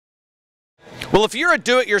Well, if you're a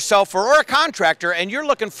do-it-yourselfer or a contractor and you're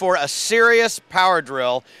looking for a serious power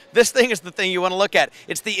drill, this thing is the thing you want to look at.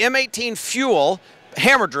 It's the M18 Fuel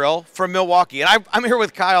hammer drill from Milwaukee. And I'm here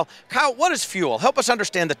with Kyle. Kyle, what is Fuel? Help us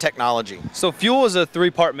understand the technology. So Fuel is a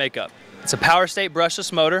three-part makeup. It's a power state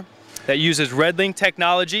brushless motor that uses red link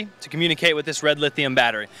technology to communicate with this red lithium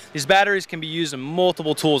battery. These batteries can be used in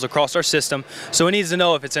multiple tools across our system, so it needs to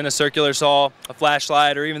know if it's in a circular saw, a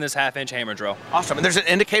flashlight, or even this half-inch hammer drill. Awesome. And there's an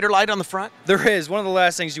indicator light on the front? There is. One of the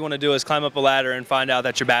last things you want to do is climb up a ladder and find out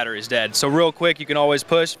that your battery is dead. So real quick, you can always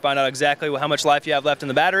push, find out exactly how much life you have left in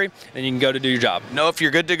the battery, and you can go to do your job. Know if you're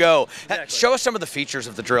good to go. Exactly. Show us some of the features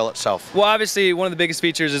of the drill itself. Well, obviously, one of the biggest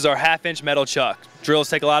features is our half-inch metal chuck.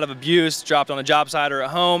 Drills take a lot of abuse, dropped on a job site or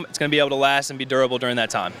at home. It's going to be able to last and be durable during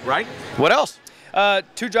that time. Right. What else?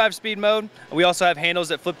 2-drive speed mode. We also have handles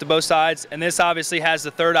that flip to both sides, and this obviously has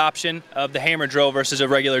the third option of the hammer drill versus a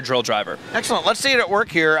regular drill driver. Excellent. Let's see it at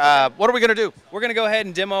work here. What are we going to do? We're going to go ahead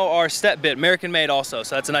and demo our step bit, American made also,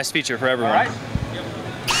 so that's a nice feature for everyone. All right.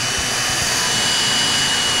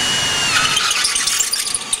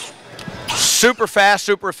 Super fast,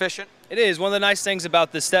 super efficient. It is. One of the nice things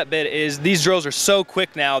about the step bit is these drills are so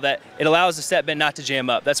quick now that it allows the step bit not to jam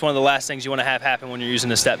up. That's one of the last things you want to have happen when you're using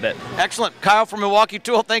the step bit. Excellent. Kyle from Milwaukee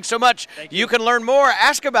Tool, thanks so much. Thank you. You can learn more,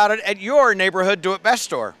 ask about it at your neighborhood Do It Best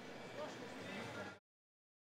store.